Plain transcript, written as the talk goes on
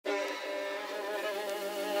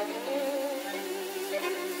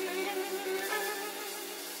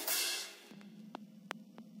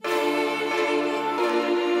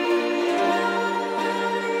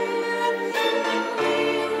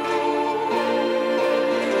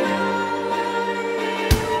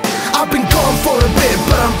I've been gone for a bit,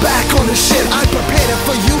 but I'm back on the shit. I prepared it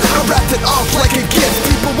for you, I wrapped it up like a gift.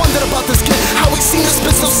 People wondered about this kid, how he seemed to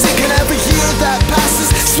spit so sick. And every year that passes,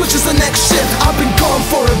 switches the next shift. I've been gone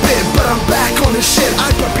for a bit, but I'm back on the shit. I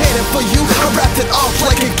prepared it for you, I wrapped it up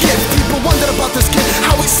like a gift. People wondered about this kid,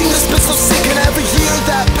 how he seemed to spit so sick. And every year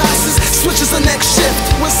that passes, switches the next shift.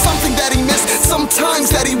 Was something that he missed, sometimes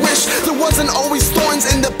that he wished. There wasn't always thorns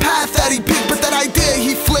in the path that he picked, but that idea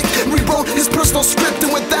he flicked, rewrote his personal script.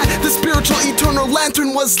 And with that, the spiritual eternal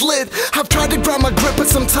lantern was lit. I've tried to grab my grip, but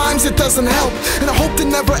sometimes it doesn't help. And I hope to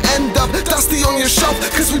never end up dusty on your shelf,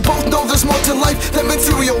 cause we both know there's more to life than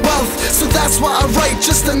material wealth. So that's why I write,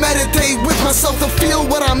 just to meditate with myself, to feel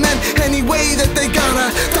what I meant any way that they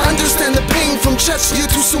gotta, to understand the pain from Chechnya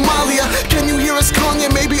to Somalia. Can you hear us calling you?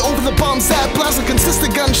 Maybe over the bombs that blast, and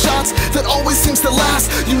consistent gunshots that always seems to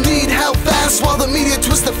last. You need help fast while the media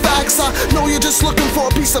twist the facts. I know you're just looking for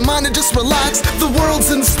a peace of mind and just relax. The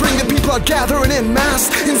world's in spring and people are gathering in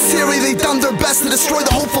mass. In Syria they done their best to destroy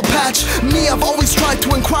the hopeful patch. Me, I've always tried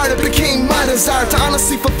to inquire, it became my desire to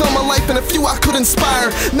honestly fulfill my life, and a few I could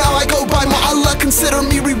inspire. Now I go by Mualla, consider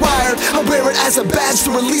me rewired. I wear it as a badge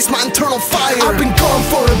to release my internal fire. I've been gone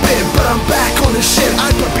for a bit, but I'm back on the shit.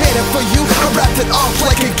 I prepared it for you, I wrapped it up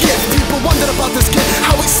like a gift. People wondered about this kid,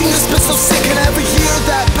 how he seemed to spit so sick. And every year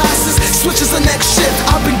that passes, switches the next shift.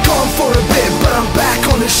 I've been gone for a bit, but I'm back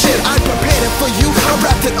on the shit. I prepared it for you, I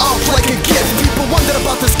wrapped it up like a gift. People wondered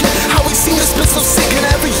about this kid, how he seemed to spit so sick. And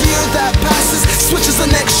every year that passes, switches the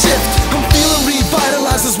next shift. I'm feeling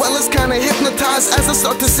revitalized as well as kinda hypnotized as I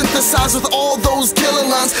start to synthesize with all those killer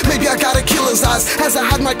lines. Maybe I gotta kill his eyes as I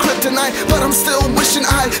had my kryptonite, but I'm still wishing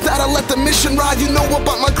that I let the mission ride. You know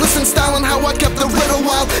about my glisten style and how I kept the riddle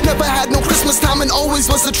wild. Never had no Christmas time and always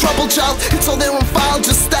was a trouble child. It's all there on file,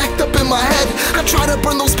 just stacked up in my head. I try to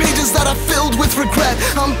burn those pages that I filled with regret.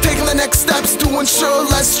 I'm taking the next steps to ensure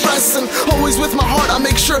less stress, and always with my heart I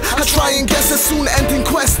make sure I try and guess a soon ending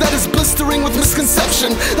quest that is blistering with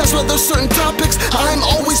misconception. That's why there's certain topics I'm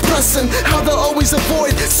always pressing, how they'll always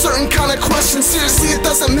avoid certain kind of questions. Seriously, it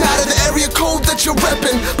doesn't matter the area code that you're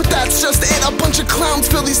repping, but that's just it. A bunch of clowns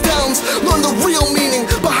fill these towns. Learn the real meaning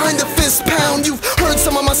behind the fist pound. You've heard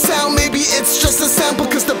some of my sound, maybe it's just a sample,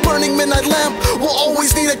 cause the burning midnight lamp will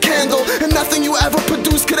always need a candle, and nothing you ever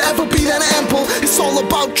produce could ever be that ample. It's all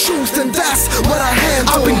about truth, and that's what I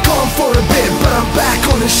handle. I've been gone for a bit, but I'm back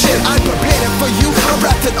on the shit. I prepared it for you, I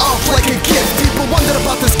wrapped it up like a gift. People wondered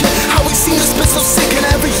about this kid, how he seemed to spit so sick. And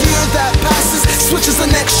every year that passes, switches the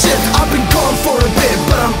next shift. I've been gone for a bit,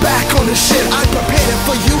 but I'm